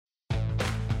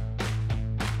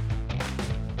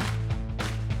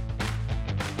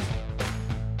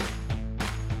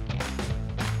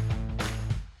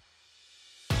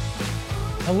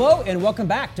Hello and welcome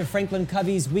back to Franklin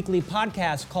Covey's weekly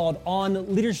podcast called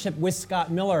On Leadership with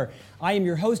Scott Miller. I am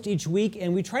your host each week,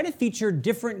 and we try to feature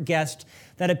different guests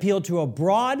that appeal to a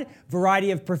broad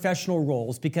variety of professional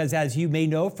roles because, as you may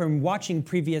know from watching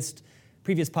previous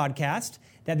podcasts,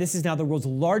 that this is now the world's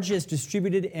largest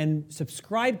distributed and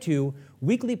subscribed to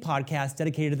weekly podcast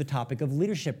dedicated to the topic of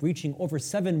leadership, reaching over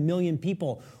 7 million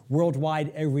people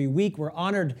worldwide every week. We're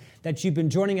honored that you've been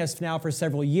joining us now for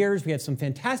several years. We have some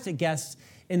fantastic guests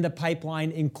in the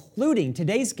pipeline, including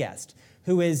today's guest,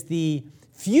 who is the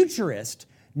futurist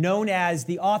known as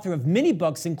the author of many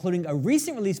books, including a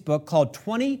recent released book called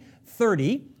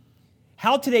 2030,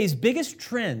 How Today's Biggest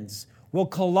Trends Will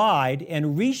Collide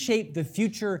and Reshape the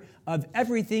Future of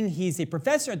Everything. He's a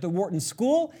professor at the Wharton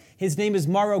School. His name is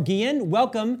Mauro Guillen.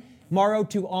 Welcome, Mauro,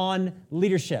 to On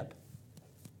Leadership.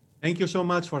 Thank you so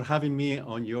much for having me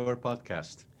on your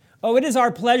podcast. Oh, it is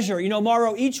our pleasure. You know,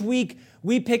 Mauro, each week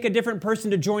we pick a different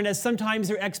person to join us. Sometimes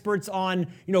they're experts on,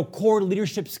 core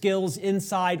leadership skills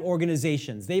inside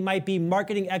organizations. They might be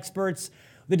marketing experts,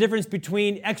 the difference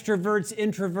between extroverts,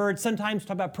 introverts, sometimes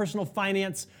talk about personal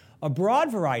finance, a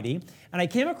broad variety. And I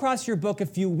came across your book a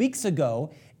few weeks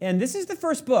ago, and this is the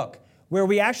first book where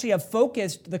we actually have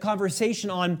focused the conversation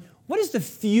on what does the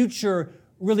future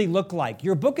really look like.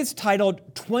 Your book is titled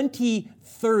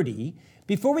 2030.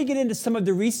 Before we get into some of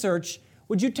the research,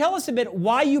 would you tell us a bit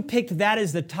why you picked that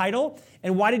as the title,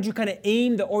 and why did you kind of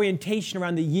aim the orientation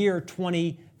around the year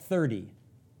 2030?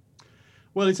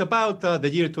 Well, it's about the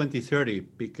year 2030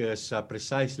 because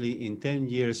precisely in 10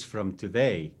 years from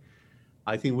today,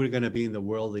 I think we're going to be in the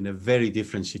world in a very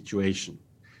different situation.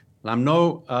 I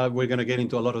know we're going to get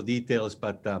into a lot of details,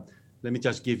 but let me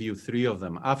just give you three of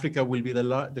them. Africa will be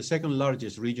the second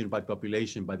largest region by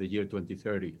population by the year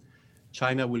 2030.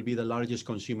 China will be the largest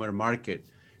consumer market.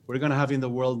 We're going to have in the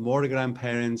world more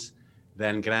grandparents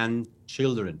than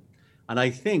grandchildren. And I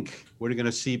think we're going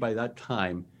to see by that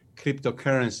time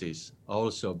cryptocurrencies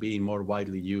also being more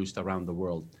widely used around the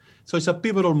world. So it's a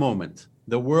pivotal moment.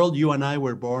 The world you and I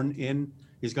were born in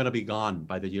is going to be gone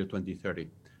by the year 2030.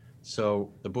 So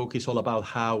the book is all about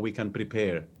how we can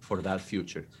prepare for that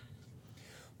future.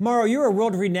 Mauro, you're a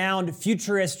world-renowned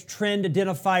futurist trend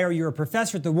identifier. You're a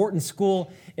professor at the Wharton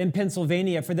School in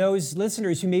Pennsylvania. For those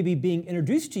listeners who may be being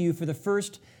introduced to you for the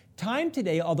first time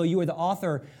today, although you are the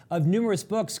author of numerous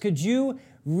books, could you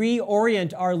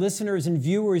reorient our listeners and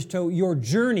viewers to your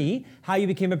journey, how you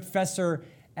became a professor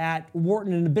at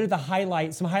Wharton, and a bit of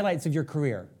some highlights of your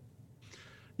career?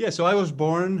 Yeah, so I was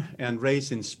born and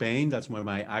raised in Spain. That's where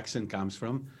my accent comes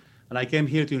from. And I came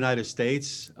here to the United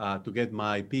States to get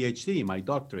my PhD, my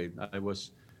doctorate. I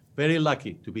was very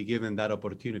lucky to be given that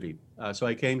opportunity. So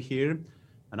I came here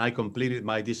and I completed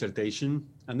my dissertation.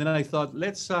 And then I thought,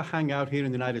 let's hang out here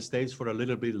in the United States for a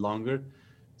little bit longer.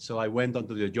 So I went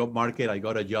onto the job market. I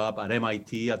got a job at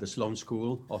MIT at the Sloan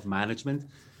School of Management.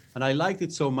 And I liked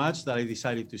it so much that I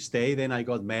decided to stay. Then I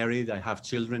got married. I have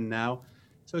children now.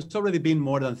 So it's already been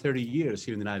more than 30 years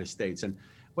here in the United States. And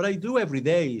what I do every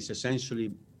day is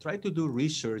essentially try to do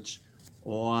research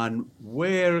on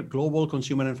where global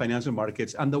consumer and financial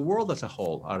markets and the world as a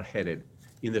whole are headed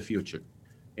in the future.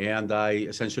 And I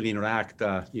essentially interact,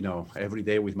 every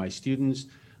day with my students.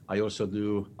 I also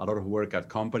do a lot of work at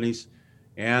companies,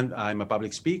 and I'm a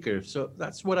public speaker. So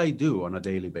that's what I do on a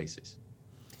daily basis.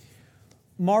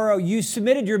 Mauro, you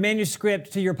submitted your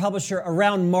manuscript to your publisher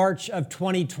around March of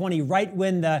 2020, right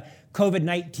when the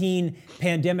COVID-19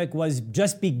 pandemic was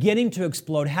just beginning to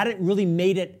explode, hadn't really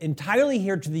made it entirely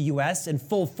here to the U.S. in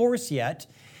full force yet.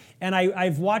 And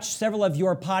I've watched several of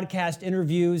your podcast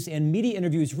interviews and media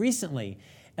interviews recently.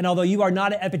 And although you are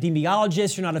not an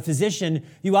epidemiologist, you're not a physician,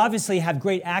 you obviously have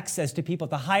great access to people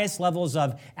at the highest levels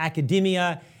of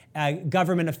academia,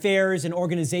 government affairs, and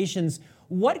organizations.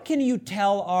 What can you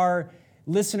tell our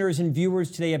listeners and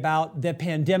viewers today about the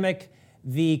pandemic,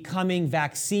 the coming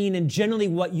vaccine, and generally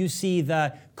what you see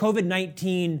the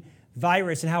COVID-19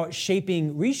 virus and how it's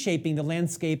reshaping the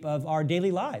landscape of our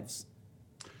daily lives?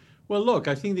 Well, look,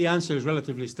 I think the answer is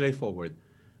relatively straightforward.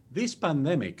 This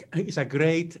pandemic is a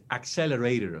great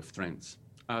accelerator of trends.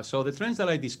 So the trends that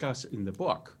I discuss in the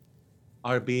book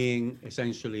are being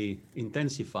essentially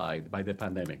intensified by the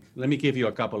pandemic. Let me give you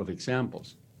a couple of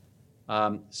examples.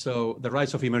 So the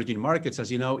rise of emerging markets, as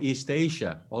you know, East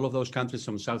Asia, all of those countries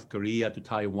from South Korea to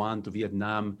Taiwan to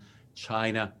Vietnam,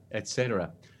 China,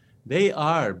 etc. They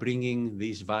are bringing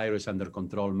this virus under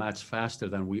control much faster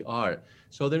than we are.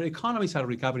 So their economies are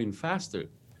recovering faster,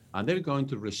 and they're going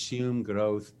to resume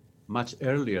growth much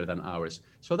earlier than ours.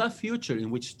 So that future in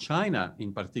which China,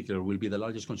 in particular, will be the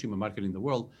largest consumer market in the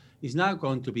world is now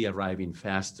going to be arriving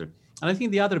faster. And I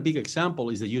think the other big example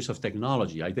is the use of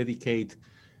technology. I dedicate,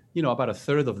 about a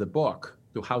third of the book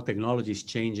to how technology is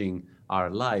changing our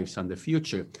lives and the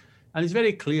future. And it's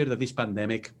very clear that this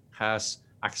pandemic has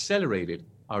accelerated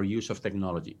our use of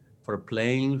technology for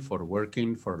playing, for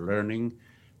working, for learning,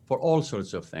 for all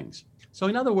sorts of things. So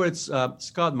in other words,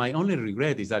 Scott, my only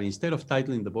regret is that instead of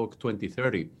titling the book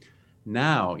 2030,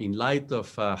 now, in light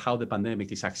of how the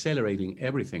pandemic is accelerating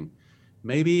everything,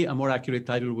 maybe a more accurate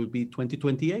title would be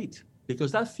 2028,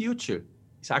 because that future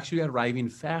is actually arriving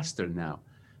faster now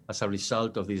as a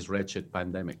result of this wretched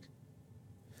pandemic.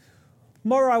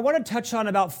 Mauro, I want to touch on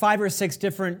about 5 or 6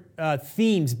 different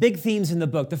themes, big themes in the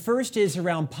book. The first is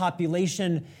around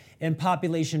population and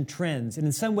population trends. And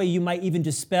in some way, you might even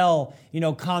dispel,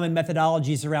 common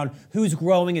methodologies around who's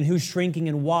growing and who's shrinking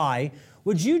and why.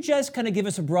 Would you just kind of give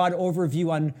us a broad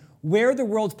overview on where the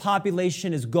world's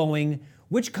population is going,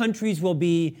 which countries will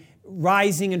be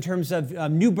rising in terms of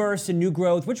new births and new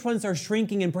growth, which ones are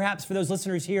shrinking, and perhaps for those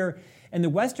listeners here in the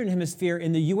Western Hemisphere,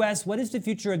 in the U.S., what is the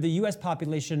future of the U.S.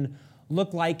 population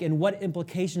look like, and what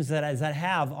implications does that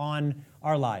have on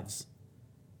our lives?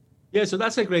 Yeah, so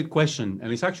that's a great question.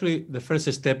 And it's actually the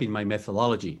first step in my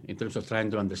methodology in terms of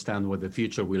trying to understand what the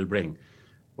future will bring.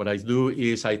 What I do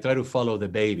is I try to follow the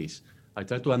babies. I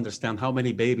try to understand how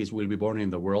many babies will be born in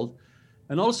the world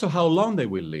and also how long they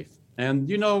will live. And,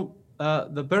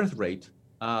 the birth rate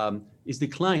is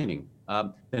declining.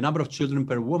 The number of children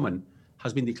per woman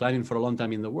has been declining for a long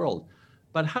time in the world,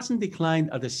 but hasn't declined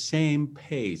at the same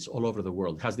pace all over the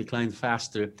world. It has declined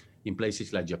faster in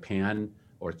places like Japan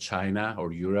or China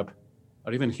or Europe,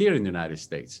 or even here in the United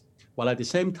States. While at the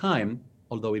same time,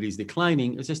 although it is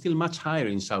declining, it's still much higher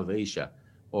in South Asia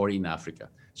or in Africa.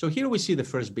 So here we see the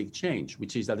first big change,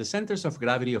 which is that the centers of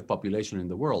gravity of population in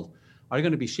the world are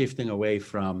going to be shifting away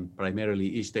from primarily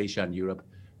East Asia and Europe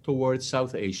towards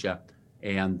South Asia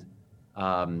and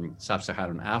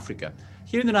Sub-Saharan Africa.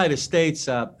 Here in the United States,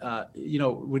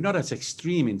 we're not as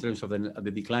extreme in terms of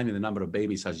the decline in the number of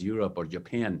babies as Europe or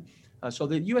Japan. So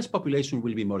the US population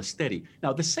will be more steady.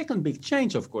 Now, the second big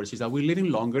change, of course, is that we're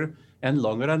living longer and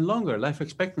longer and longer. Life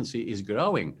expectancy is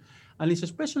growing, and it's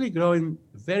especially growing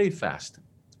very fast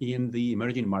in the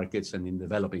emerging markets and in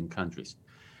developing countries.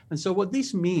 And so what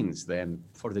this means then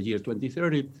for the year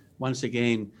 2030, once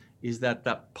again, is that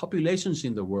the populations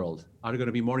in the world are going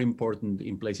to be more important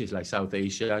in places like South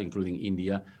Asia, including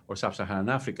India or Sub-Saharan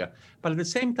Africa. But at the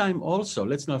same time also,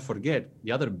 let's not forget,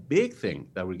 the other big thing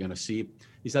that we're going to see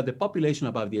is that the population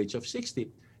above the age of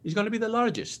 60 is going to be the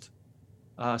largest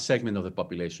segment of the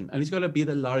population. And it's going to be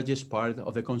the largest part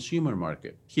of the consumer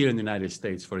market here in the United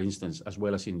States, for instance, as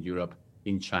well as in Europe,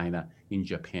 in China, in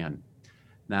Japan.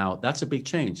 Now, that's a big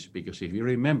change because if you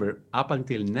remember, up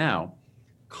until now,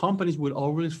 companies will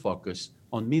always focus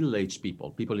on middle-aged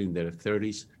people, people in their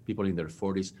 30s, people in their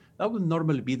 40s. That would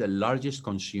normally be the largest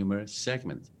consumer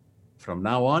segment. From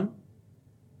now on,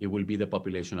 it will be the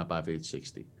population above age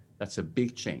 60. That's a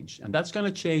big change. And that's going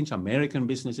to change American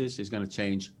businesses. It's going to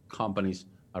change companies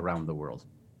around the world.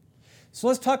 So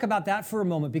let's talk about that for a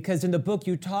moment, because in the book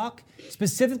you talk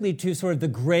specifically to sort of the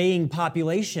graying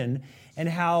population and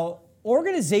how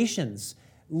organizations,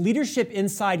 leadership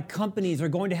inside companies are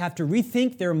going to have to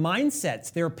rethink their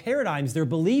mindsets, their paradigms, their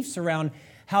beliefs around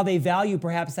how they value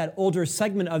perhaps that older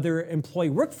segment of their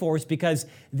employee workforce, because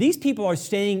these people are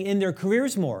staying in their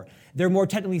careers more. They're more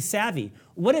technically savvy.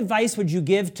 What advice would you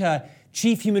give to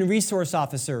chief human resource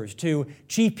officers, to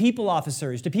chief people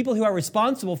officers, to people who are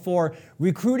responsible for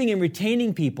recruiting and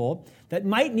retaining people that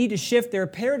might need to shift their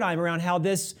paradigm around how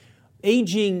this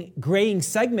aging, graying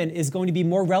segment is going to be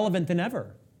more relevant than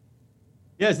ever?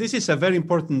 Yes, this is a very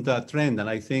important trend, and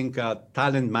I think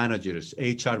talent managers,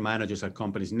 HR managers at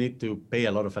companies need to pay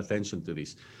a lot of attention to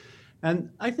this.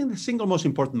 And I think the single most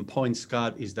important point,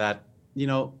 Scott, is that,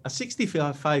 a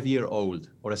 65-year-old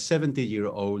or a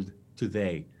 70-year-old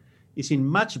today is in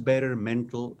much better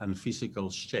mental and physical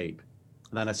shape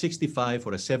than a 65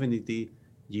 or a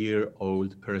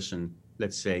 70-year-old person,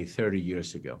 let's say 30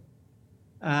 years ago.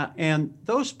 And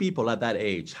those people at that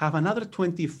age have another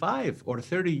 25 or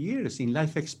 30 years in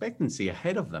life expectancy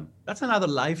ahead of them. That's another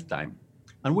lifetime.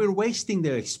 And we're wasting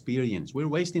their experience. We're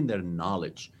wasting their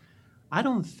knowledge. I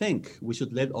don't think we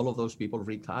should let all of those people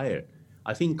retire.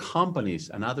 I think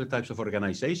companies and other types of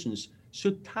organizations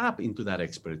should tap into that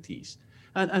expertise.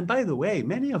 And by the way,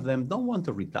 many of them don't want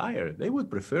to retire. They would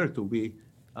prefer to be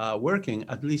working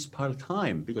at least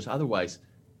part-time, because otherwise,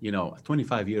 a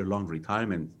 25-year-long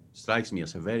retirement strikes me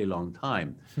as a very long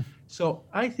time. So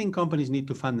I think companies need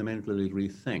to fundamentally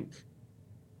rethink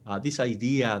this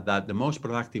idea that the most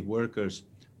productive workers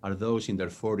are those in their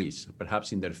 40s,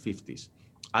 perhaps in their 50s,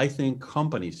 I think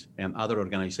companies and other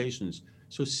organizations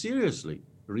should seriously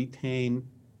retain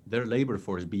their labor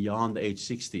force beyond age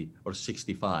 60 or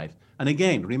 65. And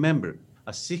again, remember,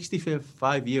 a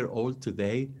 65-year-old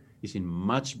today is in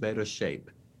much better shape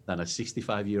than a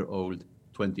 65-year-old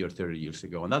 20 or 30 years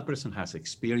ago. And that person has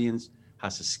experience,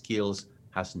 has skills,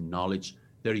 has knowledge.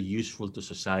 They're useful to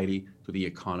society, to the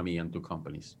economy, and to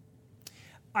companies.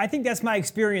 I think that's my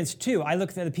experience too. I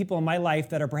look at the people in my life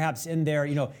that are perhaps in their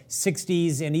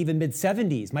 60s and even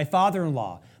mid-70s. My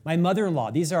father-in-law, my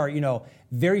mother-in-law. These are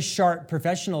very sharp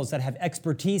professionals that have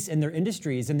expertise in their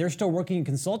industries, and they're still working in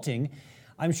consulting.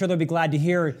 I'm sure they'll be glad to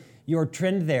hear your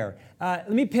trend there.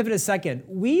 Let me pivot a second.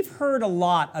 We've heard a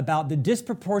lot about the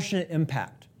disproportionate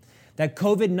impact that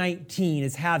COVID-19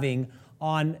 is having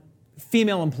on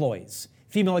female employees,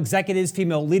 female executives,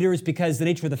 female leaders, because the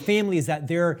nature of the family is that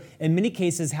they're, in many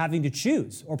cases, having to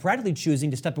choose or practically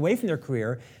choosing to step away from their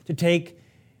career to take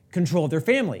control of their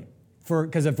family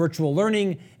because of virtual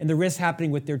learning and the risks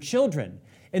happening with their children.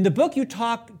 In the book, you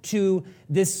talk to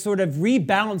this sort of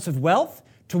rebalance of wealth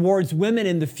towards women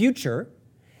in the future,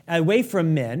 away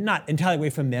from men, not entirely away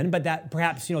from men, but that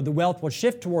perhaps the wealth will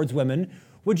shift towards women.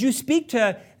 Would you speak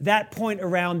to that point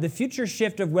around the future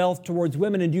shift of wealth towards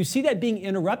women, and do you see that being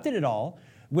interrupted at all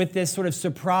with this sort of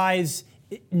surprise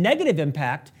negative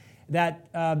impact that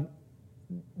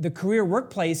the career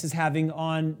workplace is having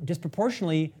on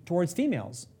disproportionately towards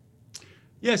females?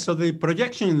 Yeah, so the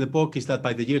projection in the book is that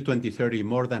by the year 2030,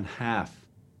 more than half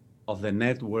of the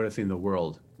net worth in the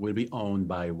world will be owned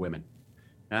by women.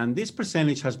 And this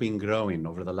percentage has been growing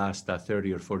over the last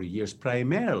 30 or 40 years,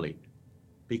 primarily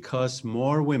because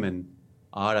more women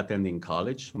are attending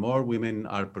college, more women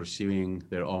are pursuing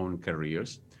their own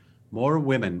careers, more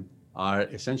women are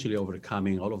essentially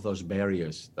overcoming all of those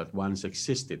barriers that once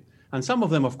existed. And some of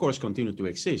them, of course, continue to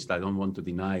exist. I don't want to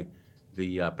deny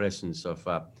the presence of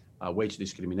wage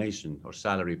discrimination or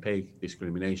salary pay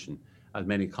discrimination at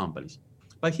many companies.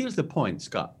 But here's the point,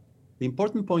 Scott. The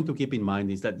important point to keep in mind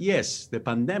is that, yes, the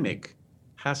pandemic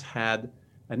has had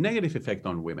a negative effect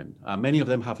on women. Many of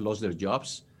them have lost their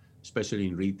jobs, especially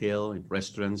in retail, in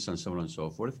restaurants, and so on and so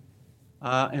forth.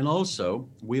 And also,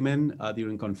 women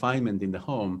during confinement in the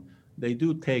home, they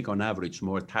do take on average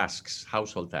more tasks,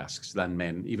 household tasks, than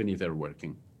men, even if they're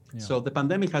working. Yeah. So the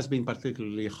pandemic has been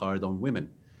particularly hard on women.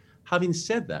 Having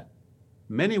said that,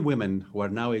 many women who are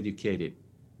now educated,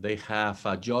 they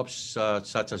have jobs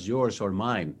such as yours or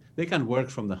mine. They can work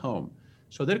from the home.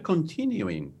 So they're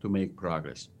continuing to make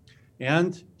progress.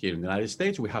 And here in the United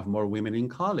States, we have more women in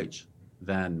college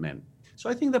than men. So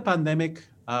I think the pandemic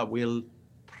will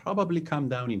probably come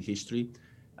down in history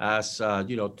as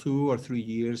 2 or 3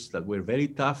 years that were very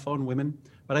tough on women.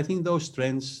 But I think those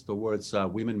trends towards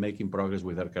women making progress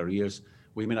with their careers,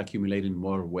 women accumulating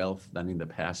more wealth than in the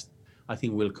past, I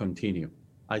think will continue.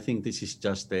 I think this is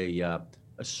just a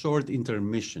short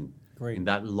intermission in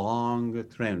that long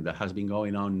trend that has been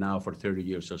going on now for 30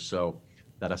 years or so,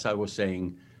 that, as I was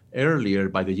saying earlier,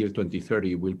 by the year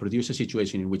 2030, will produce a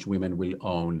situation in which women will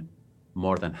own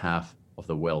more than half of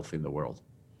the wealth in the world.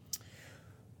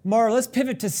 Mauro, let's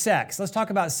pivot to sex. Let's talk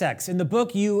about sex. In the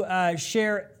book, you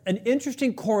share an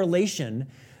interesting correlation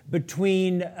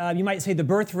between, you might say, the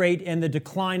birth rate and the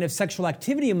decline of sexual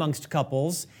activity amongst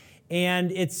couples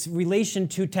and its relation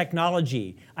to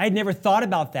technology. I had never thought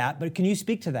about that, but can you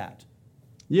speak to that?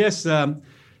 Yes.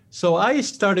 So I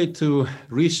started to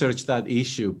research that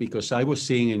issue because I was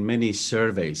seeing in many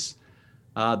surveys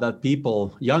that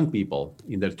people, young people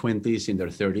in their 20s, in their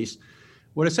 30s,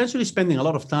 were essentially spending a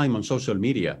lot of time on social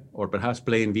media or perhaps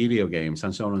playing video games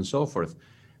and so on and so forth.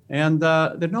 And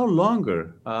they're no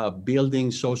longer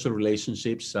building social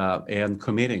relationships and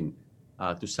committing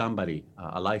to somebody,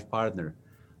 a life partner,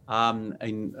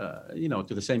 to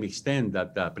the same extent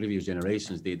that previous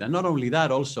generations did. And not only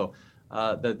that, also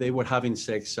that they were having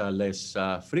sex less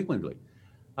frequently.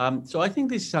 So I think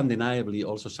this is undeniably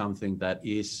also something that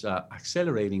is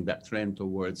accelerating that trend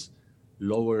towards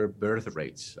lower birth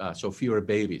rates, so fewer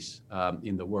babies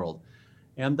in the world.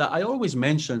 And I always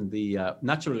mention the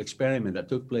natural experiment that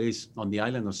took place on the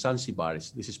island of Zanzibar.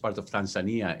 This is part of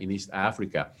Tanzania in East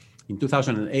Africa. In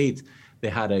 2008, they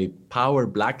had a power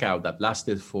blackout that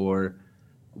lasted for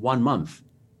 1 month.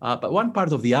 But one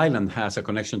part of the island has a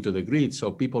connection to the grid,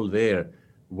 so people there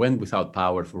went without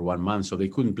power for 1 month, so they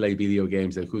couldn't play video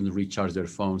games, they couldn't recharge their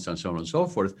phones, and so on and so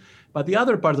forth. But the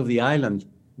other part of the island,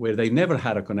 where they never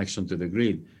had a connection to the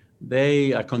grid,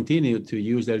 they continued to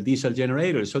use their diesel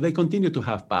generators, so they continued to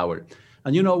have power.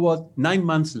 And you know what? 9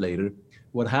 months later,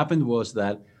 what happened was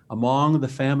that among the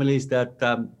families that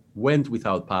went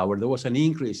without power, there was an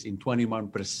increase in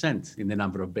 21% in the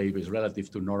number of babies relative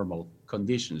to normal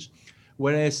conditions.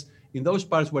 Whereas in those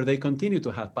parts where they continue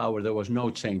to have power, there was no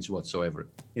change whatsoever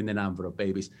in the number of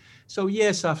babies. So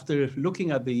yes, after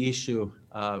looking at the issue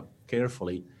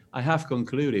carefully, I have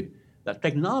concluded that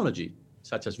technology,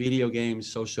 such as video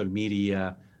games, social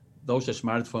media, those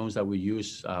smartphones that we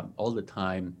use all the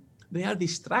time, they are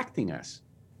distracting us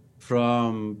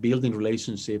from building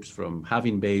relationships, from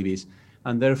having babies,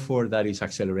 and therefore that is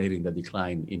accelerating the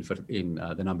decline in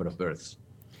the number of births.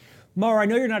 Mauro, I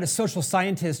know you're not a social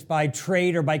scientist by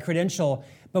trade or by credential,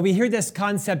 but we hear this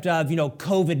concept of,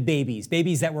 COVID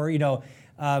babies that were,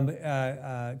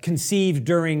 conceived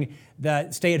during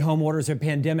the stay-at-home orders or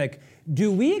pandemic.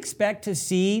 Do we expect to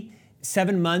see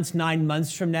 7 months, 9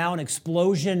 months from now, an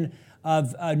explosion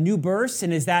of new births?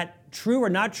 And is that true or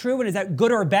not true? And is that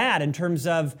good or bad in terms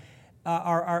of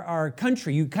our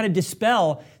country? You kind of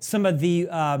dispel some of the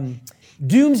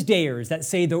doomsdayers that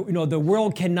say the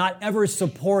world cannot ever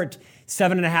support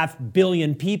 7.5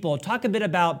 billion people. Talk a bit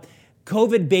about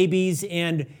COVID babies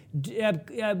and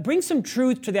bring some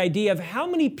truth to the idea of how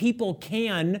many people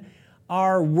can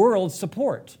our world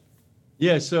support.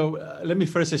 Yeah, so let me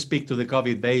first speak to the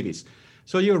COVID babies.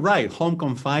 So you're right, home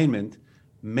confinement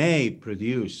may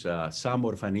produce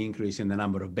somewhat of an increase in the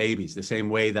number of babies, the same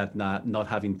way that not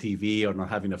having TV or not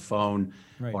having a phone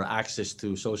or access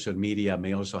to social media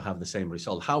may also have the same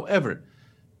result. However,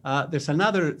 there's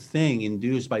another thing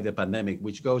induced by the pandemic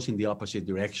which goes in the opposite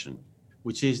direction,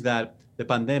 which is that the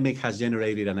pandemic has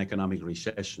generated an economic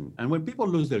recession. And when people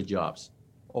lose their jobs,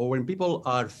 or when people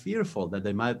are fearful that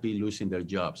they might be losing their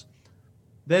jobs,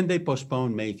 then they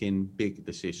postpone making big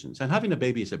decisions. And having a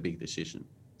baby is a big decision.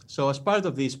 So as part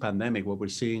of this pandemic, what we're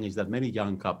seeing is that many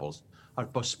young couples are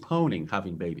postponing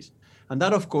having babies. And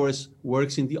that, of course,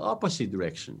 works in the opposite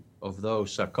direction of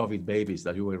those COVID babies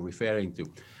that you were referring to.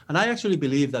 And I actually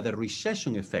believe that the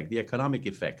recession effect, the economic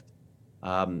effect,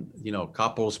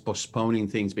 couples postponing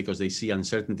things because they see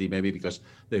uncertainty, maybe because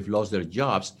they've lost their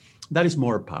jobs, that is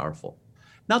more powerful.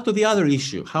 Now to the other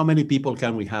issue, how many people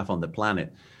can we have on the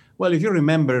planet? Well, if you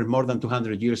remember, more than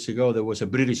 200 years ago, there was a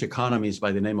British economist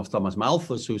by the name of Thomas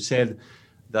Malthus who said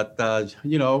that,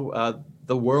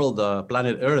 the world,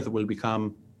 planet Earth, will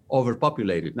become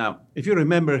overpopulated. Now, if you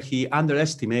remember, he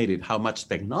underestimated how much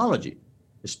technology,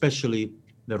 especially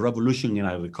the revolution in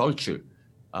agriculture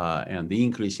and the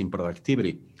increase in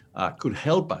productivity, could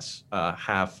help us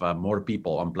have more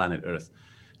people on planet Earth.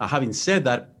 Having said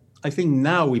that, I think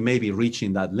now we may be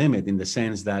reaching that limit in the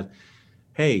sense that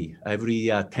hey, every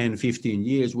 10, 15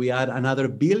 years, we add another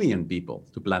billion people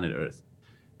to planet Earth.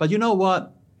 But you know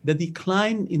what? The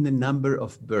decline in the number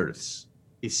of births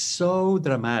is so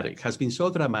dramatic, has been so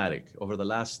dramatic over the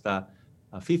last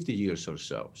 50 years or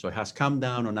so. So it has come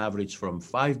down on average from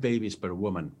 5 babies per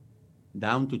woman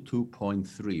down to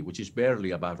 2.3, which is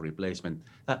barely above replacement,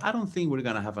 that I don't think we're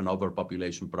going to have an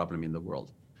overpopulation problem in the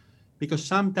world. Because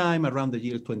sometime around the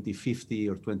year 2050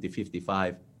 or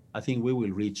 2055, I think we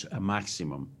will reach a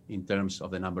maximum in terms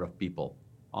of the number of people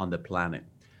on the planet.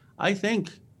 I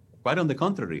think, quite on the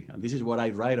contrary, and this is what I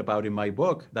write about in my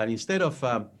book, that instead of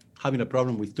having a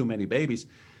problem with too many babies,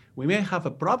 we may have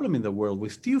a problem in the world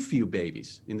with too few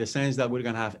babies, in the sense that we're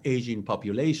going to have aging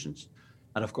populations.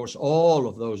 And of course, all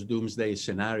of those doomsday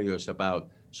scenarios about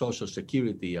Social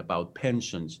Security, about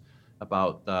pensions,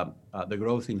 about the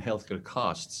growth in healthcare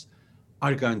costs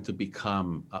are going to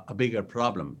become a bigger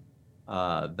problem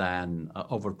than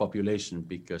overpopulation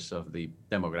because of the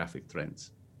demographic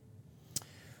trends.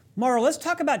 Mauro, let's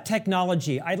talk about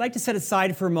technology. I'd like to set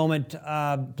aside for a moment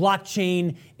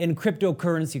blockchain and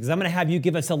cryptocurrency, because I'm going to have you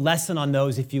give us a lesson on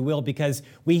those, if you will, because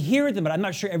we hear them, but I'm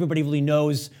not sure everybody really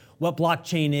knows what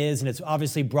blockchain is, and it's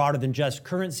obviously broader than just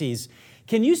currencies.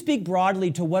 Can you speak broadly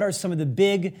to what are some of the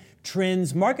big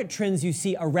trends, market trends you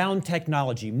see around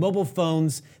technology, mobile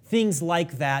phones, things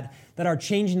like that, that are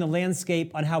changing the landscape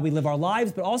on how we live our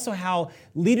lives, but also how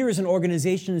leaders and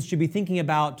organizations should be thinking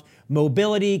about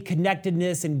mobility,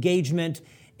 connectedness, engagement,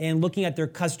 and looking at their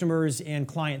customers and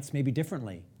clients maybe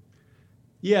differently?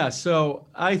 Yeah, so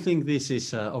I think this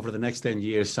is, over the next 10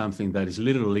 years, something that is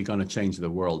literally going to change the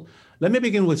world. Let me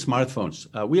begin with smartphones.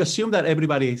 We assume that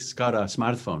everybody's got a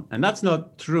smartphone, and that's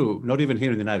not true, not even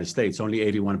here in the United States. Only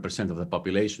 81% of the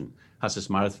population has a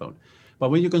smartphone. But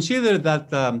when you consider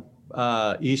that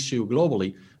issue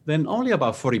globally, then only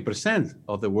about 40%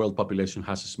 of the world population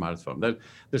has a smartphone.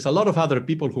 There's a lot of other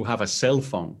people who have a cell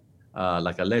phone,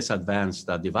 like a less advanced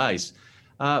device.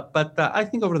 But I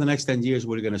think over the next 10 years,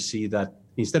 we're going to see that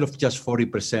instead of just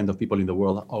 40% of people in the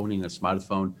world owning a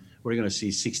smartphone, we're going to see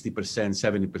 60%,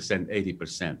 70%,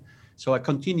 80%. So a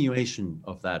continuation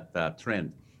of that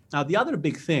trend. Now, the other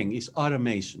big thing is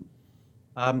automation.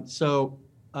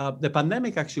 The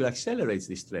pandemic actually accelerates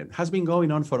this trend. Has been going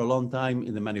on for a long time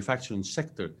in the manufacturing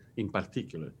sector in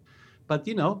particular. But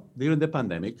during the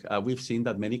pandemic, we've seen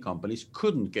that many companies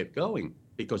couldn't get going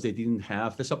because they didn't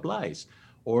have the supplies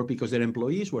or because their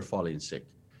employees were falling sick.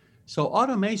 So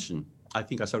automation, I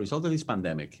think as a result of this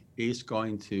pandemic, is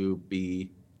going to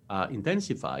be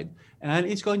intensified, and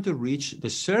it's going to reach the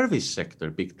service sector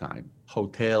big time.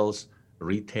 Hotels,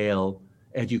 retail,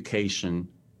 education,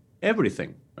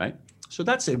 everything, right? So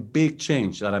that's a big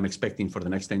change that I'm expecting for the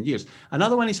next 10 years.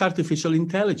 Another one is artificial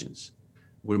intelligence.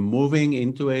 We're moving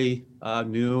into a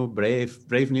new,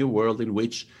 brave new world in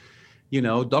which,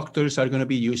 doctors are going to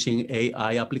be using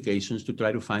AI applications to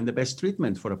try to find the best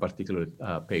treatment for a particular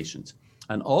patient.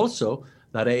 And also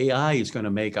that AI is going to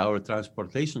make our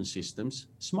transportation systems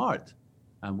smart.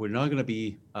 And we're not going to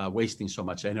be wasting so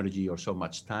much energy or so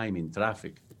much time in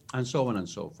traffic, and so on and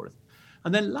so forth.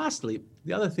 And then lastly,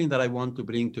 the other thing that I want to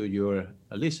bring to your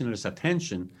listeners'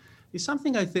 attention is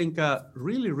something I think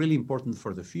really, really important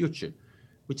for the future,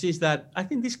 which is that I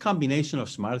think this combination of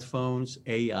smartphones,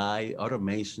 AI,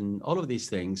 automation, all of these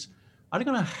things are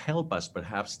going to help us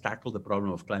perhaps tackle the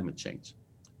problem of climate change.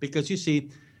 Because you see,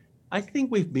 I think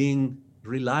we've been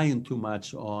relying too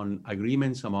much on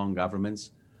agreements among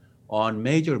governments, on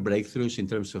major breakthroughs in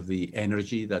terms of the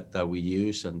energy that we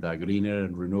use and the greener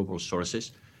and renewable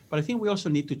sources. But I think we also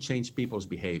need to change people's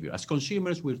behavior. As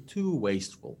consumers, we're too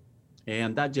wasteful,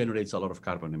 and that generates a lot of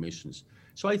carbon emissions.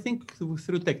 So I think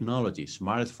through technology,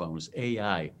 smartphones,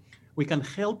 AI, we can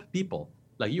help people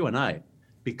like you and I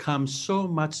become so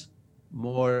much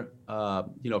more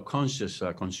conscious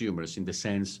consumers in the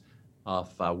sense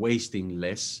of wasting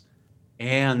less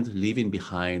and leaving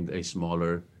behind a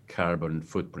smaller carbon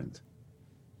footprint.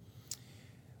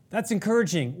 That's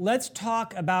encouraging. Let's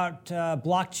talk about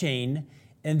blockchain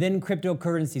and then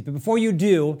cryptocurrencies. But before you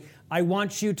do, I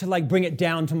want you to bring it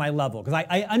down to my level, because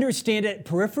I understand it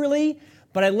peripherally,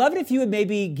 but I'd love it if you would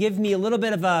maybe give me a little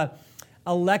bit of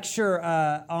a lecture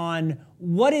on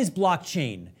what is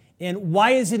blockchain and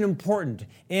why is it important.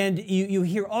 And you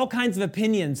hear all kinds of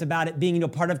opinions about it being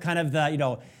part of kind of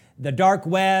the dark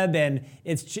web, and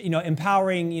it's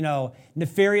empowering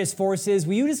nefarious forces.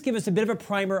 Will you just give us a bit of a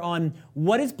primer on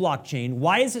what is blockchain,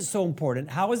 why is it so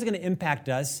important, how is it going to impact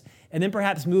us, and then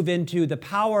perhaps move into the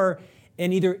power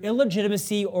and either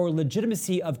illegitimacy or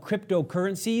legitimacy of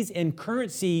cryptocurrencies and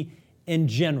currency in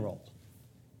general?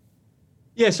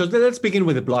 Yeah, so let's begin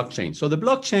with the blockchain. So the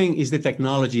blockchain is the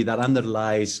technology that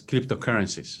underlies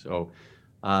cryptocurrencies. So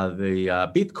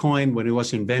the Bitcoin, when it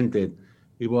was invented,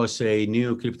 it was a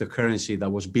new cryptocurrency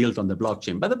that was built on the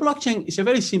blockchain. But the blockchain is a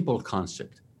very simple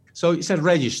concept. So it's a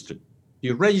registry.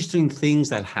 You're registering things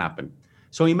that happen.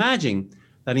 So imagine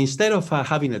that instead of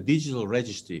having a digital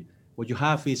registry, what you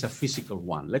have is a physical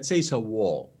one. Let's say it's a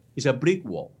wall. It's a brick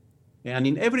wall. And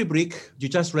in every brick, you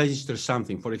just register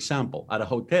something. For example, at a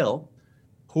hotel,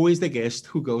 who is the guest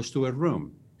who goes to a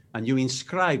room? And you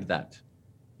inscribe that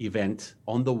event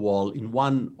on the wall in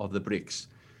one of the bricks.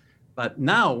 But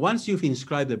now, once you've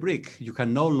inscribed the brick, you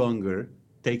can no longer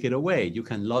take it away. You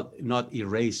can not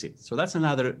erase it. So that's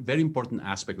another very important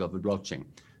aspect of the blockchain,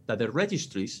 that the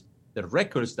registries, the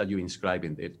records that you inscribe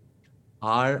in it,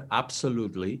 are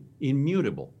absolutely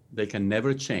immutable. They can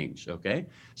never change, okay?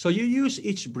 So you use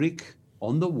each brick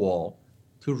on the wall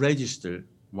to register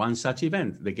one such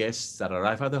event, the guests that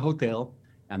arrive at the hotel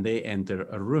and they enter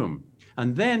a room.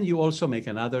 And then you also make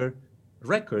another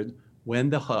record when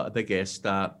the guest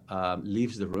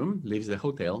leaves the room, leaves the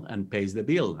hotel, and pays the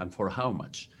bill, and for how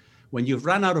much. When you've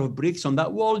run out of bricks on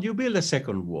that wall, you build a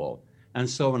second wall, and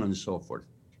so on and so forth.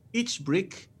 Each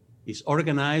brick is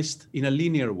organized in a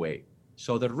linear way.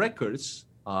 So the records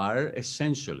are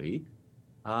essentially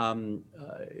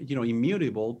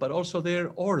immutable, but also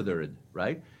they're ordered,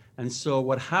 right? And so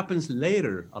what happens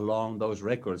later along those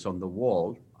records on the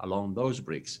wall, along those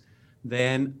bricks,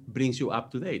 then brings you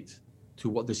up to date to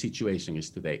what the situation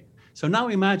is today. So now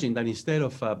imagine that instead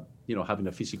of having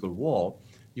a physical wall,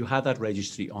 you have that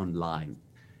registry online.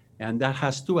 And that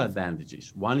has two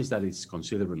advantages. One is that it's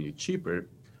considerably cheaper,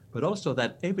 but also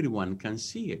that everyone can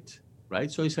see it, right?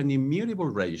 So it's an immutable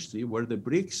registry where the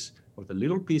bricks or the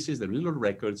little pieces, the little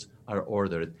records are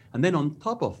ordered. And then on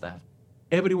top of that,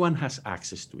 everyone has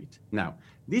access to it. Now,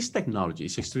 this technology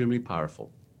is extremely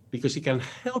powerful because it can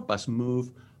help us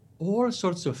move all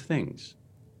sorts of things,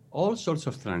 all sorts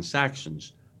of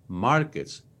transactions,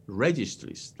 markets,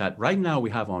 registries that right now we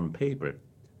have on paper,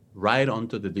 right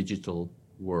onto the digital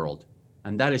world.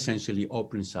 And that essentially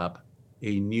opens up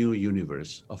a new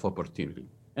universe of opportunity.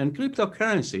 And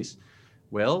cryptocurrencies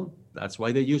Well, that's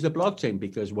why they use the blockchain,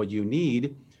 because what you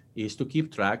need is to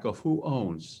keep track of who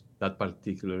owns that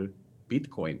particular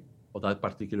Bitcoin or that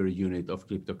particular unit of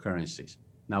cryptocurrencies.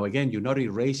 Now, again, you're not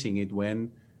erasing it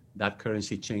when that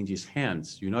currency changes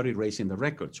hands. You're not erasing the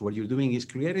records. What you're doing is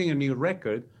creating a new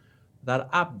record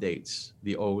that updates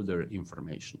the older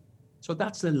information. So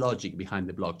that's the logic behind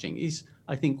the blockchain. Is,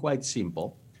 I think, quite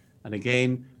simple. And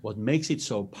again, what makes it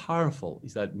so powerful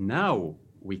is that now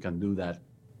we can do that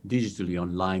digitally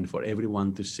online for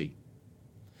everyone to see.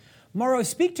 Mauro,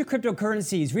 speak to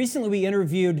cryptocurrencies. Recently, we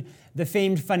interviewed the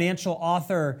famed financial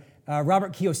author,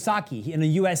 Robert Kiyosaki. In the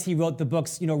US, he wrote the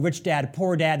books, Rich Dad,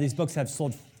 Poor Dad. These books have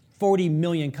sold 40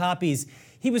 million copies.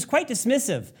 He was quite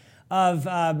dismissive of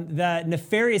the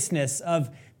nefariousness of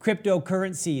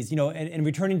cryptocurrencies, and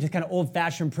returning to kind of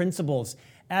old-fashioned principles.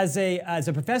 As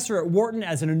a professor at Wharton,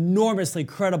 as an enormously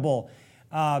credible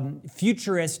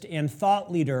futurist and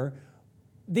thought leader,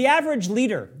 the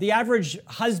average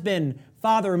husband,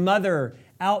 father, mother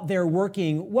out there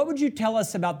working, what would you tell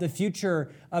us about the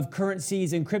future of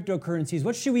currencies and cryptocurrencies?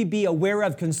 What should we be aware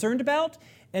of, concerned about,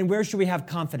 and where should we have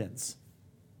confidence?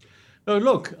 Oh,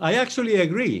 look, I actually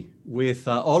agree with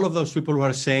all of those people who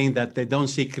are saying that they don't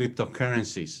see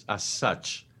cryptocurrencies as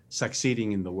such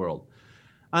succeeding in the world.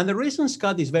 And the reason,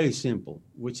 Scott, is very simple,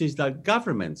 which is that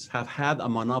governments have had a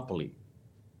monopoly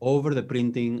over the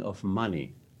printing of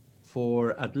money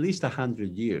for at least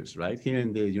 100 years, right? Here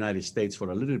in the United States, for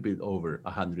a little bit over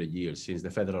 100 years, since the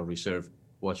Federal Reserve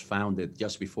was founded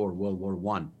just before World War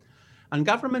I. And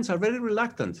governments are very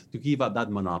reluctant to give up that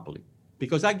monopoly,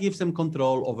 because that gives them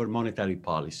control over monetary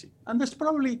policy. And there's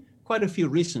probably quite a few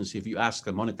reasons, if you ask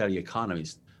a monetary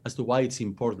economist, as to why it's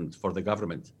important for the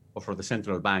government or for the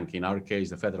central bank, in our case,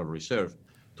 the Federal Reserve,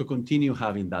 to continue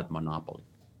having that monopoly.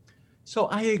 So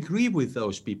I agree with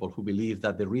those people who believe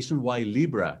that the reason why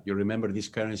Libra, you remember this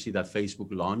currency that Facebook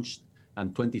launched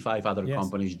and 25 other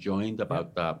companies joined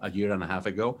about a year and a half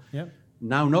ago. Yep.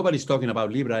 Now nobody's talking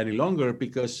about Libra any longer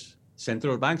because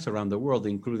central banks around the world,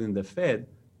 including the Fed,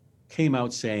 came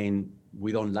out saying,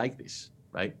 we don't like this,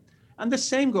 right? And the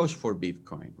same goes for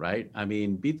Bitcoin, right? I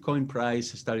mean, Bitcoin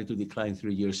price started to decline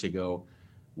 3 years ago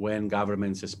when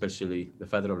governments, especially the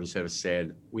Federal Reserve,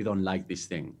 said, we don't like this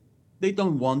thing. They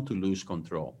don't want to lose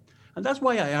control. And that's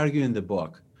why I argue in the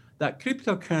book that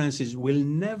cryptocurrencies will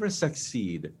never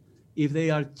succeed if they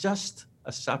are just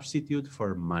a substitute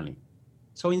for money.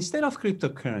 So instead of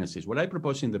cryptocurrencies, what I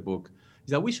propose in the book is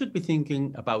that we should be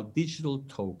thinking about digital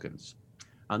tokens.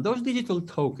 And those digital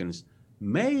tokens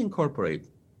may incorporate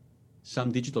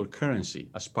some digital currency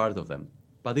as part of them,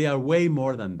 but they are way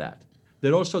more than that.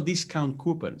 They're also discount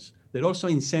coupons. They're also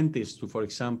incentives to, for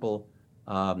example,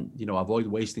 avoid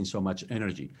wasting so much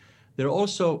energy. There are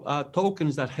also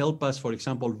tokens that help us, for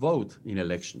example, vote in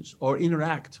elections or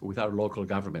interact with our local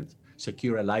government,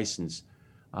 secure a license,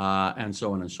 and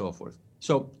so on and so forth.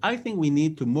 So I think we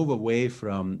need to move away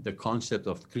from the concept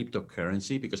of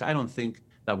cryptocurrency, because I don't think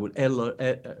that would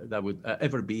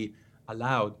ever be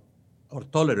allowed or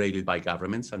tolerated by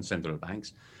governments and central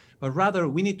banks. But rather,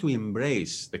 we need to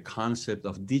embrace the concept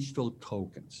of digital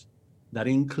tokens that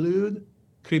include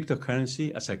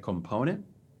cryptocurrency as a component,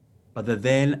 but that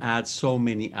then add so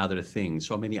many other things,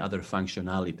 so many other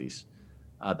functionalities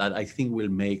that I think will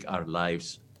make our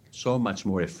lives so much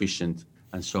more efficient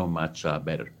and so much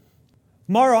better.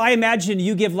 Mauro, I imagine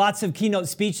you give lots of keynote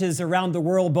speeches around the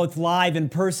world, both live, in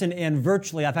person, and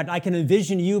virtually. In fact, I can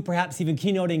envision you perhaps even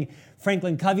keynoting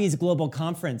Franklin Covey's global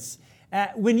conference.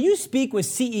 When you speak with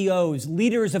CEOs,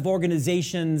 leaders of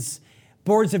organizations,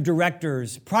 boards of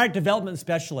directors, product development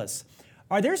specialists,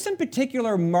 are there some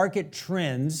particular market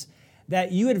trends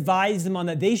that you advise them on,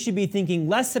 that they should be thinking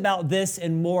less about this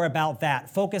and more about that?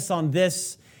 Focus on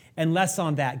this and less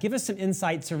on that. Give us some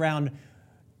insights around,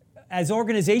 as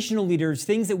organizational leaders,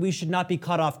 things that we should not be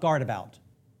caught off guard about.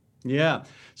 Yeah.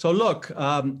 So look,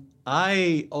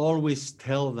 I always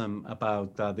tell them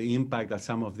about the impact that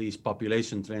some of these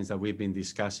population trends that we've been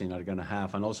discussing are going to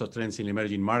have, and also trends in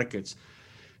emerging markets.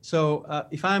 So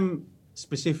if I'm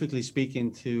specifically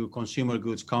speaking to consumer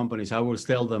goods companies, I will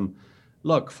tell them,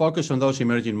 look, focus on those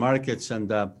emerging markets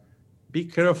and be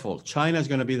careful. China is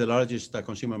going to be the largest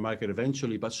consumer market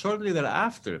eventually, but shortly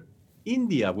thereafter,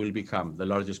 India will become the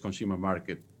largest consumer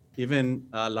market, even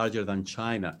larger than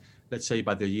China, let's say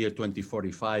by the year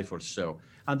 2045 or so.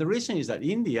 And the reason is that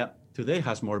India today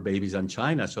has more babies than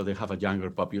China, so they have a younger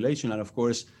population. And of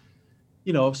course,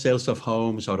 sales of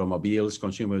homes, automobiles,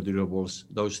 consumer durables,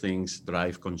 those things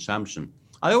drive consumption.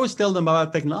 I always tell them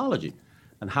about technology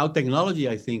and how technology,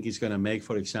 I think, is going to make,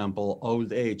 for example,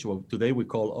 old age, what today we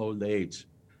call old age,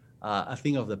 a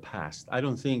thing of the past. I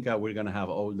don't think we're going to have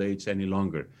old age any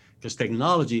longer, because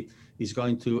technology is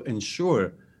going to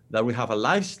ensure that we have a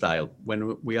lifestyle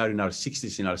when we are in our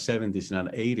 60s, in our 70s, in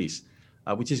our 80s,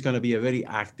 which is going to be a very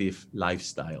active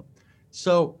lifestyle.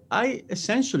 So I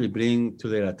essentially bring to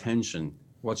their attention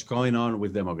what's going on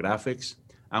with demographics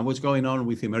and what's going on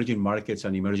with emerging markets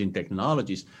and emerging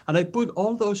technologies. And I put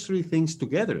all those three things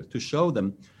together to show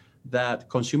them that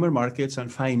consumer markets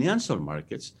and financial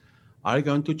markets are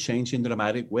going to change in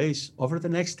dramatic ways over the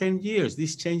next 10 years.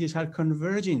 These changes are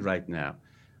converging right now.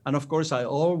 And of course, I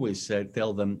always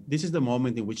tell them, this is the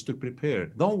moment in which to prepare.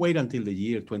 Don't wait until the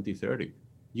year 2030.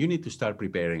 You need to start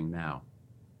preparing now.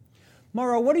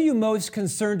 Mauro, what are you most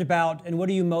concerned about and what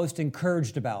are you most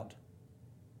encouraged about?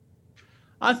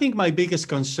 I think my biggest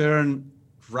concern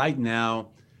right now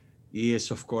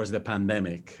is, of course, the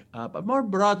pandemic. But more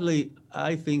broadly,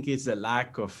 I think it's the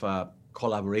lack of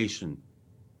collaboration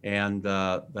and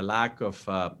the lack of,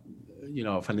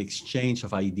 of an exchange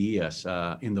of ideas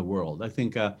in the world. I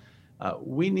think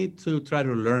we need to try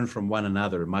to learn from one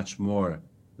another much more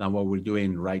than what we're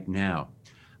doing right now.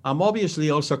 I'm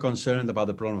obviously also concerned about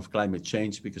the problem of climate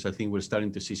change because I think we're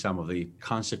starting to see some of the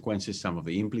consequences, some of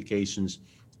the implications,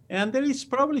 and there is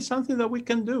probably something that we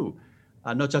can do,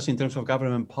 not just in terms of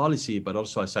government policy, but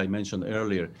also, as I mentioned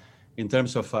earlier, in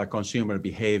terms of consumer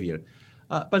behavior.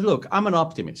 But look, I'm an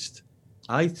optimist.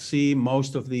 I see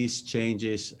most of these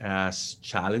changes as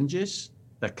challenges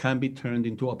that can be turned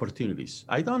into opportunities.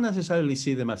 I don't necessarily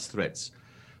see them as threats.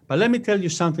 But let me tell you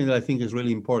something that I think is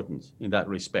really important in that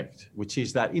respect, which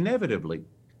is that inevitably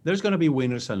there's going to be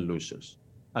winners and losers.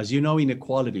 As you know,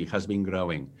 inequality has been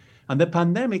growing, and the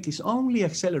pandemic is only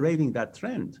accelerating that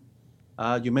trend.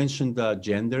 You mentioned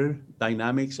gender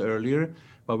dynamics earlier,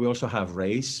 but we also have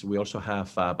race. We also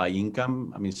have by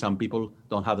income. I mean, some people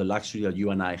don't have the luxury that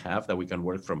you and I have, that we can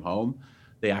work from home.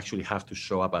 They actually have to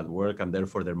show up at work, and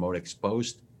therefore they're more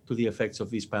exposed to the effects of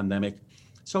this pandemic.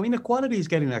 So inequality is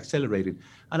getting accelerated.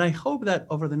 And I hope that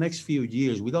over the next few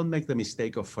years, we don't make the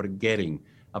mistake of forgetting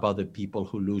about the people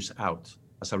who lose out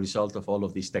as a result of all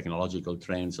of these technological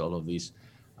trends, all of these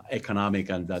economic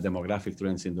and demographic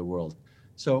trends in the world.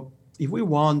 So if we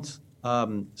want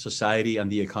society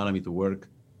and the economy to work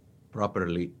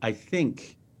properly, I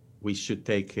think we should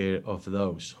take care of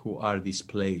those who are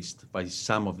displaced by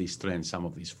some of these trends, some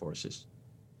of these forces.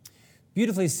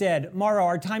 Beautifully said. Mauro,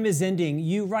 our time is ending.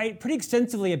 You write pretty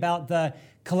extensively about the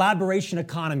collaboration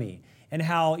economy and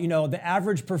how, the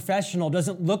average professional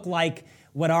doesn't look like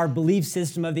what our belief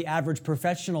system of the average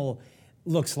professional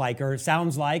looks like or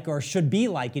sounds like or should be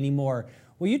like anymore.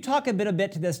 Will you talk a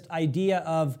bit to this idea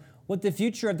of what the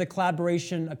future of the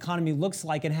collaboration economy looks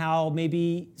like and how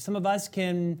maybe some of us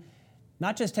can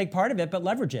not just take part of it, but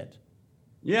leverage it?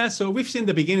 Yeah, so we've seen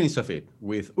the beginnings of it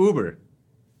with Uber,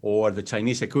 or the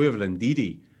Chinese equivalent,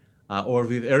 Didi, or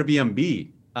with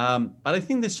Airbnb. But I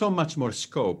think there's so much more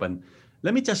scope. And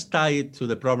let me just tie it to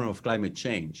the problem of climate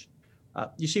change.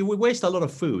 You see, we waste a lot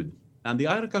of food. And the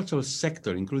agricultural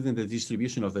sector, including the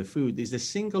distribution of the food, is the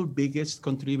single biggest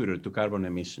contributor to carbon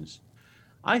emissions.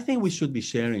 I think we should be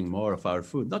sharing more of our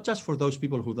food, not just for those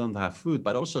people who don't have food,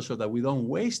 but also so that we don't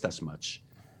waste as much.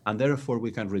 And therefore,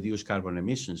 we can reduce carbon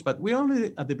emissions. But we're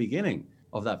only at the beginning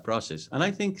of that process. And I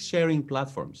think sharing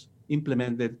platforms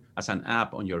implemented as an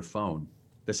app on your phone,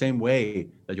 the same way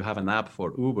that you have an app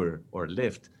for Uber or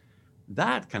Lyft,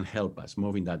 that can help us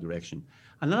move in that direction.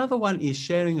 Another one is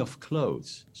sharing of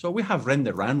clothes. So we have Rent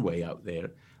the Runway out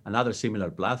there and other similar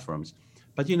platforms.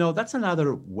 But that's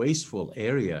another wasteful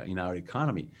area in our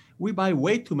economy. We buy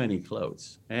way too many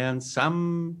clothes, and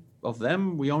some of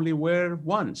them we only wear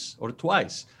once or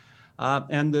twice.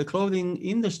 And the clothing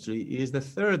industry is the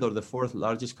third or the fourth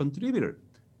largest contributor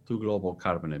to global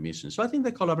carbon emissions. So I think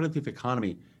the collaborative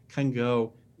economy can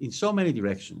go in so many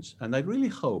directions. And I really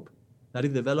hope that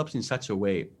it develops in such a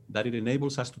way that it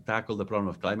enables us to tackle the problem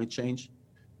of climate change,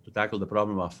 to tackle the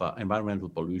problem of environmental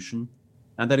pollution,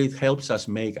 and that it helps us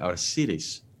make our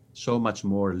cities so much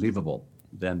more livable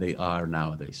than they are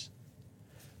nowadays.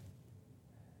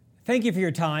 Thank you for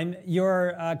your time.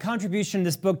 Your contribution in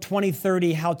this book,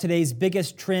 2030, How Today's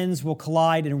Biggest Trends Will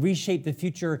Collide and Reshape the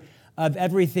Future of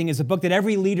Everything, is a book that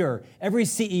every leader, every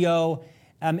CEO,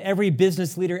 every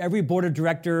business leader, every board of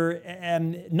director,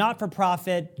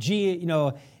 not-for-profit,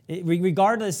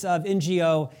 regardless of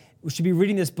NGO, should be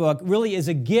reading this book. Really is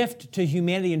a gift to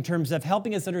humanity in terms of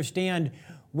helping us understand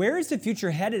where is the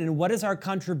future headed and what is our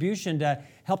contribution to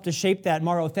help to shape that.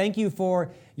 Mauro, thank you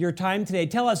for your time today.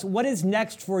 Tell us, what is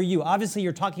next for you? Obviously,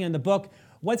 you're talking in the book.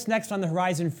 What's next on the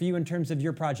horizon for you in terms of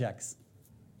your projects?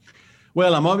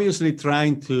 Well, I'm obviously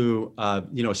trying to,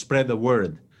 spread the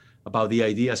word about the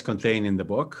ideas contained in the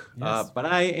book. Yes. But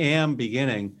I am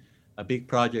beginning a big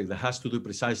project that has to do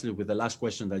precisely with the last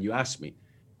question that you asked me,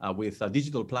 with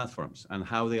digital platforms and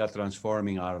how they are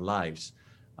transforming our lives.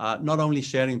 Not only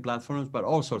sharing platforms, but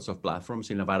all sorts of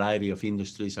platforms in a variety of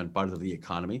industries and part of the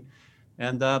economy.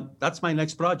 And that's my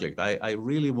next project. I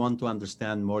really want to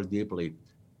understand more deeply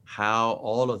how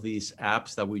all of these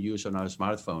apps that we use on our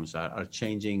smartphones are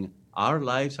changing our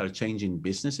lives, are changing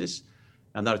businesses,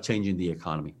 and are changing the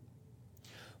economy.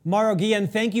 Mauro, Guillen,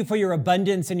 thank you for your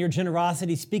abundance and your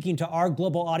generosity speaking to our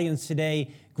global audience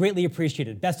today. Greatly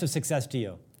appreciated. Best of success to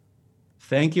you.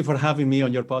 Thank you for having me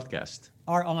on your podcast.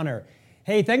 Our honor.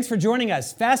 Hey, thanks for joining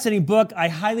us. Fascinating book. I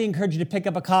highly encourage you to pick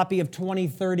up a copy of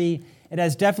 2030. It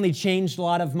has definitely changed a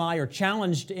lot of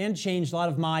challenged a lot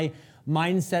of my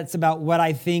mindsets about what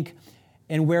I think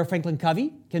and where Franklin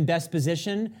Covey can best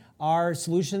position our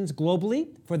solutions globally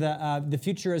for the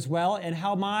future as well, and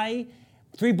how my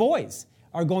 3 boys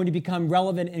are going to become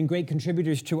relevant and great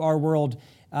contributors to our world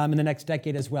in the next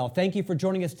decade as well. Thank you for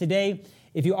joining us today.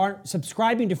 If you aren't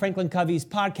subscribing to Franklin Covey's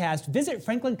podcast, visit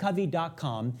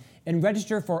franklincovey.com and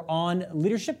register for On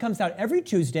Leadership. Comes out every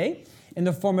Tuesday in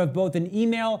the form of both an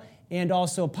email and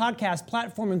also a podcast.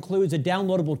 Platform includes a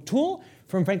downloadable tool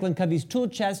from Franklin Covey's tool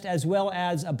chest, as well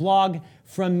as a blog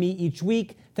from me each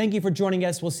week. Thank you for joining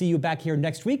us. We'll see you back here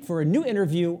next week for a new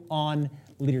interview on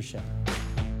leadership.